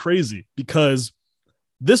was going crazy because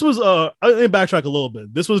this was let me backtrack a little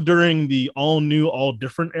bit. This was during the all new, all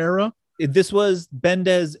different era. This was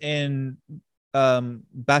Bendez and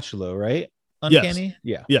Bachelor, right? Uncanny,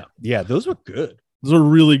 yeah. Those were good. Those are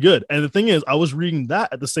really good. And the thing is, I was reading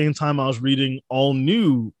that at the same time I was reading all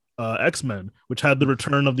new X-Men, which had the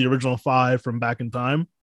return of the original 5 from back in time.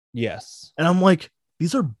 Yes, And I'm like,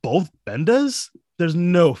 these are both Bendis? There's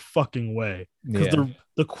no fucking way. Because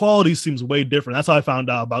the quality seems way different. That's how I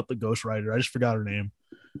found out about the ghostwriter. I just forgot her name.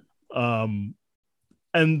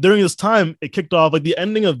 And during this time, it kicked off, like the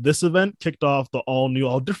ending of this event kicked off the all new,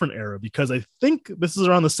 all different era, because I think this is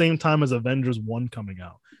around the same time as Avengers 1 coming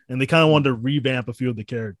out. And they kind of wanted to revamp a few of the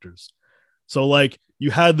characters. So like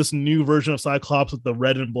you had this new version of Cyclops with the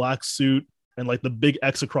red and black suit and like the big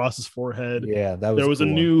X across his forehead. Yeah, that was There was cool.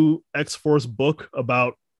 a new X-Force book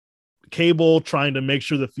about Cable trying to make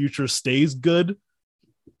sure the future stays good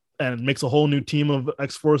and makes a whole new team of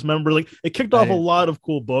X-Force members. Like it kicked off a lot of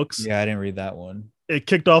cool books. Yeah, I didn't read that one. It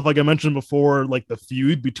kicked off, like I mentioned before, like the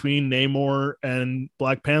feud between Namor and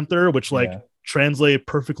Black Panther, which translate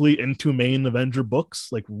perfectly into main Avenger books.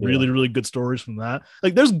 Like really good stories from that.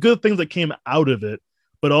 Like there's good things that came out of it,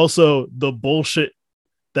 but also the bullshit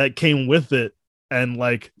that came with it. And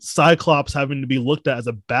like Cyclops having to be looked at as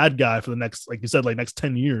a bad guy for the next, like you said, like next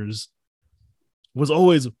 10 years was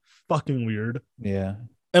always fucking weird. Yeah.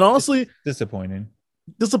 And honestly, disappointing.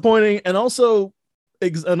 And also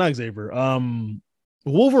not Xavier.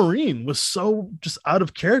 Wolverine was so just out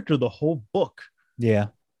of character the whole book. Yeah.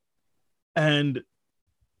 And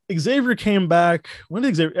Xavier came back. When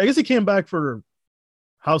did Xavier? I guess he came back for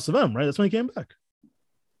House of M, right? That's when he came back.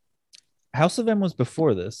 House of M was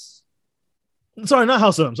before this. Sorry, not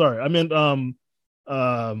House of M. Sorry, I meant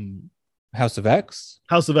House of X.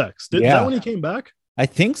 House of X. Is that when he came back? I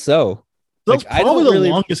think so. That's probably the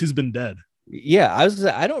longest he's been dead. Yeah,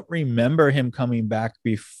 I don't remember him coming back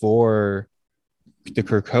before the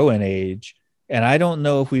Krakoan age, and I don't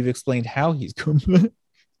know if we've explained how he's coming.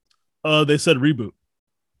 They said reboot.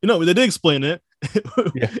 You know, they did explain it.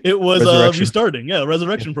 It was restarting. Yeah,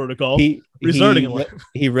 resurrection protocol. Restarting.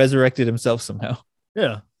 He resurrected himself somehow.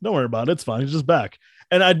 Yeah, don't worry about it. It's fine. He's just back.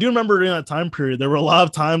 And I do remember during that time period, there were a lot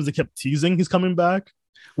of times they kept teasing he's coming back.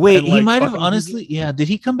 Wait, he might have honestly. Yeah, did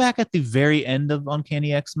he come back at the very end of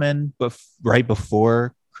Uncanny X-Men, but right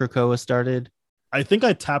before Krakoa started? I think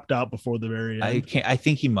I tapped out before the very end. I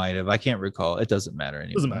think he might have. I can't recall. It doesn't matter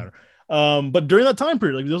anymore. Doesn't matter. But during that time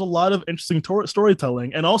period, like there's a lot of interesting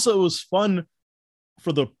storytelling, and also it was fun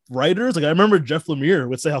for the writers. Like I remember Jeff Lemire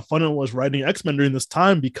would say how fun it was writing X-Men during this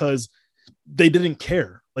time because they didn't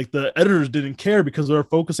care. Like the editors didn't care because they were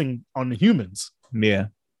focusing on the humans. Yeah.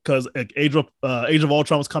 Because like Age of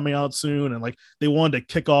Ultron was coming out soon, and like they wanted to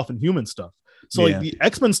kick off in human stuff. So like the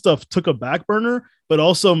X-Men stuff took a back burner, but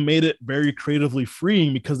also made it very creatively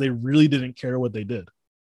freeing because they really didn't care what they did.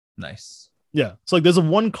 Nice. Yeah. So like there's a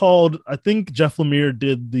one called, I think Jeff Lemire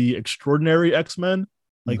did the Extraordinary X-Men.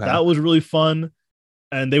 Like that was really fun.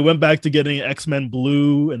 And they went back to getting X-Men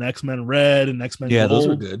Blue and X-Men Red and X-Men Gold. Those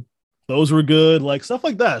were good. Those were good, like stuff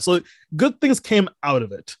like that. So good things came out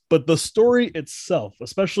of it. But the story itself,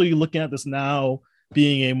 especially looking at this now,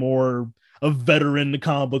 being a veteran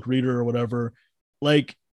comic book reader or whatever,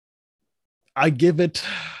 like I give it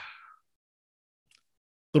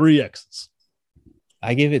 3 X's.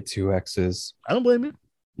 I give it 2 X's. I don't blame you.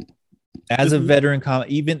 As a veteran comic,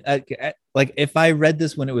 even like if I read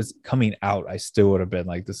this when it was coming out, I still would have been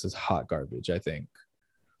like, this is hot garbage, I think.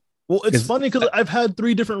 Well, it's funny because I've had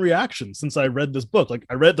 3 different reactions since I read this book. Like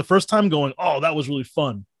I read it the first time going, oh, that was really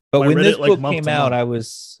fun. But when this book came out, I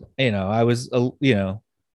was,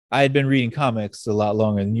 I had been reading comics a lot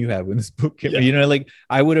longer than you have when this book came out. Like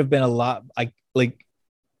I would have been a lot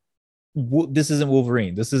this isn't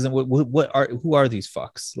Wolverine. This isn't who are these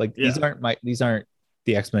fucks? Like these aren't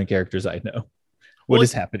the X-Men characters I know. What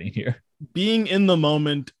is happening here? Being in the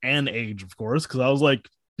moment and age, of course, because I was like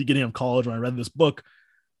beginning of college when I read this book.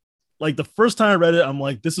 Like the first time I read it, I'm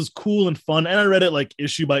like, this is cool and fun. And I read it like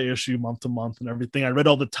issue by issue, month to month and everything. I read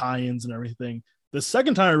all the tie-ins and everything. The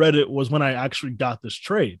second time I read it was when I actually got this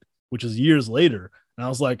trade, which is years later. And I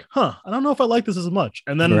was like, I don't know if I like this as much.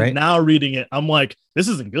 And then now reading it, I'm like, this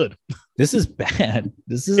isn't good. This is bad.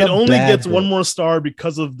 It only gets 1 more star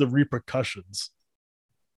because of the repercussions.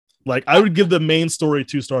 Like I would give the main story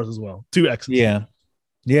 2 stars as well. 2 X's.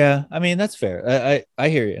 Yeah. I mean, that's fair. I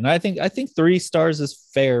hear you. And I think 3 stars is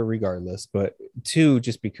fair regardless, but 2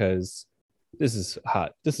 just because this is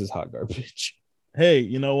hot garbage. Hey,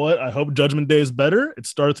 you know what? I hope Judgment Day is better. It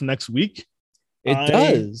starts next week. It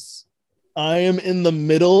does. I am in the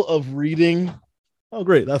middle of reading. Oh,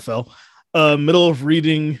 great. That fell. Middle of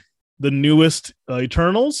reading the newest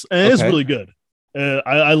Eternals, and it's really good.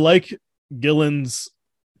 I like Gillen's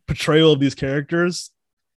portrayal of these characters.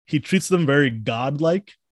 He treats them very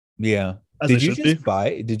godlike. Yeah. Did you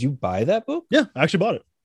buy that book? Yeah, I actually bought it.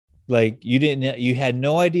 Like you had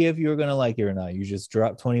no idea if you were gonna like it or not. You just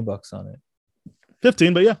dropped $20 on it.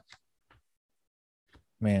 15, but yeah.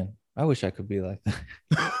 Man, I wish I could be like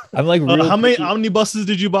that. I'm like, how many omnibuses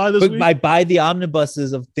did you buy this week? I buy the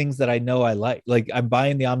omnibuses of things that I know I like. Like I'm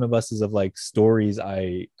buying the omnibuses of like stories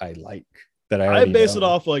I like that I base it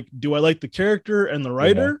off like, do I like the character and the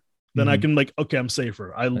writer? Yeah. Then I can like, okay, I'm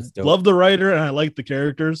safer. I love the writer and I like the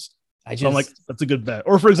characters. So I'm like, that's a good bet.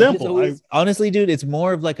 Or for example, honestly, dude, it's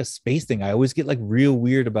more of like a space thing. I always get like real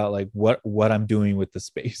weird about like what I'm doing with the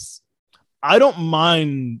space. I don't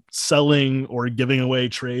mind selling or giving away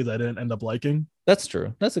trades I didn't end up liking. That's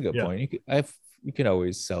true. That's a good point. You can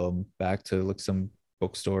always sell them back to like some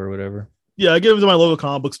bookstore or whatever. Yeah, I give them to my local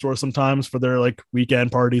comic book store sometimes for their like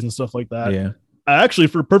weekend parties and stuff like that. Yeah. Actually,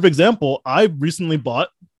 for a perfect example, I recently bought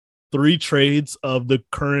 3 trades of the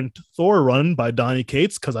current Thor run by Donny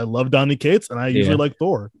Cates because I love Donny Cates and I usually like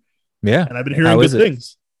Thor. Yeah. And I've been hearing good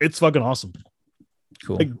things. It's fucking awesome.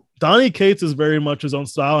 Cool. Like, Donny Cates is very much his own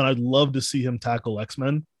style, and I'd love to see him tackle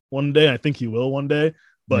X-Men one day. I think he will one day,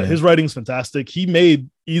 but his writing's fantastic. He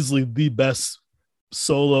made easily the best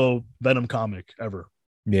solo Venom comic ever.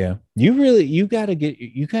 Yeah, you gotta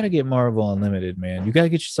get Marvel Unlimited, man. You gotta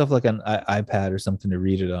get yourself like an iPad or something to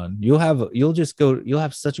read it on. You'll have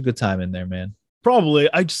such a good time in there, man. Probably.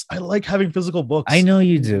 I like having physical books. I know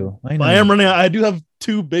you do. I am running out. I do have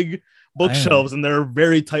 2 big bookshelves and they're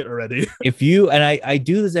very tight already. I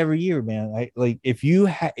do this every year, man. If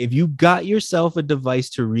you got yourself a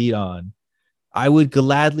device to read on, I would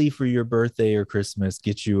gladly for your birthday or Christmas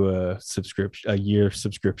get you a year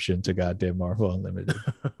subscription to goddamn Marvel Unlimited.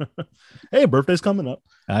 Hey, birthday's coming up.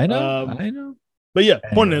 I know. But yeah,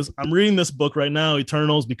 point is, I'm reading this book right now,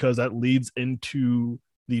 Eternals, because that leads into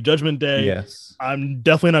the Judgment Day. Yes. I'm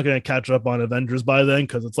definitely not going to catch up on Avengers by then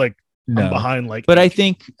because it's like I'm behind. Like, but I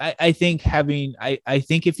think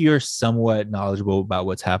if you're somewhat knowledgeable about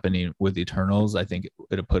what's happening with Eternals, I think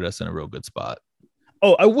it'll put us in a real good spot.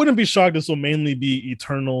 Oh, I wouldn't be shocked. This will mainly be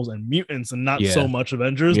Eternals and mutants, and not so much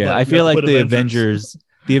Avengers. Yeah, I feel like the Avengers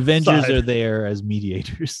are there as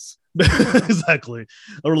mediators. Exactly,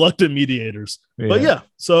 reluctant mediators. Yeah. But yeah,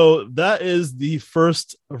 so that is the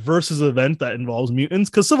first versus event that involves mutants,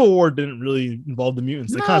 because Civil War didn't really involve the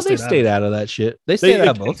mutants. They stayed out of that shit. They stayed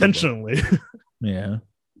out both intentionally. Yeah,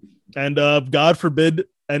 and God forbid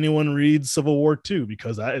anyone reads Civil War 2,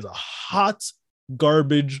 because that is a hot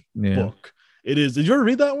garbage book. It is. Did you ever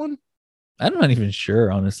read that one? I'm not even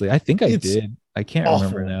sure, honestly. I think I did. I can't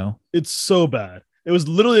remember now. It's so bad. It was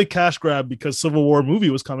literally a cash grab because Civil War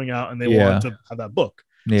movie was coming out and they wanted to have that book.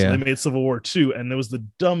 Yeah. So they made Civil War 2, and it was the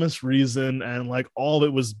dumbest reason, and like all of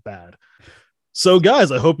it was bad. So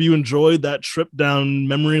guys, I hope you enjoyed that trip down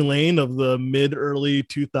memory lane of the mid-early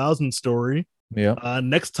 2000s story. Yeah.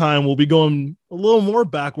 Next time we'll be going a little more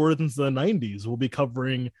backwards into the 90s. We'll be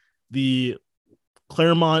covering the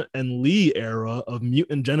Claremont and Lee era of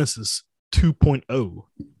Mutant Genesis 2.0.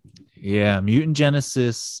 Yeah, Mutant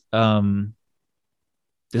Genesis.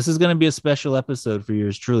 This is going to be a special episode for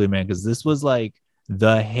yours truly, man, because this was like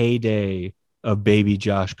the heyday of Baby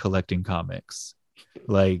Josh collecting comics.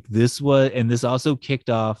 Like this was, and this also kicked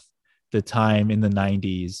off the time in the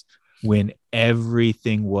 90s when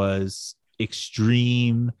everything was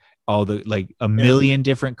extreme, all the like a million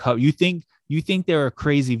different you think there are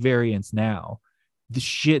crazy variants now.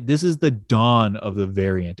 This is the dawn of the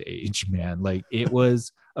variant age, man. Like it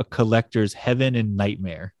was a collector's heaven and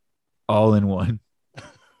nightmare all in one.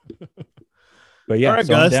 But yeah, all right,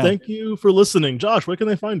 so guys, thank you for listening. Josh, where can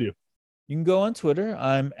they find you? You can go on Twitter.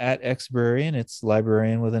 I'm at Xbrarian. It's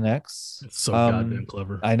librarian with an X. It's so goddamn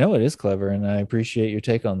clever. I know it is clever, and I appreciate your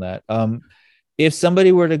take on that. If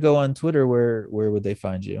somebody were to go on Twitter, where would they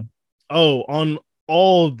find you? Oh, on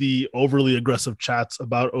all the overly aggressive chats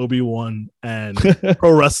about Obi-Wan and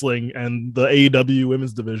pro wrestling and the AEW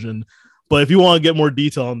women's division. But if you want to get more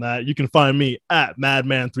detail on that, you can find me at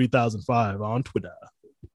Madman3005 on Twitter.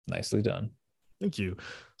 Nicely done. Thank you.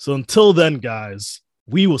 So until then, guys,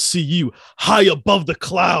 we will see you high above the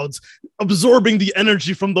clouds, absorbing the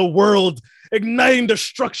energy from the world, igniting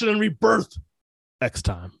destruction and rebirth next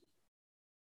time.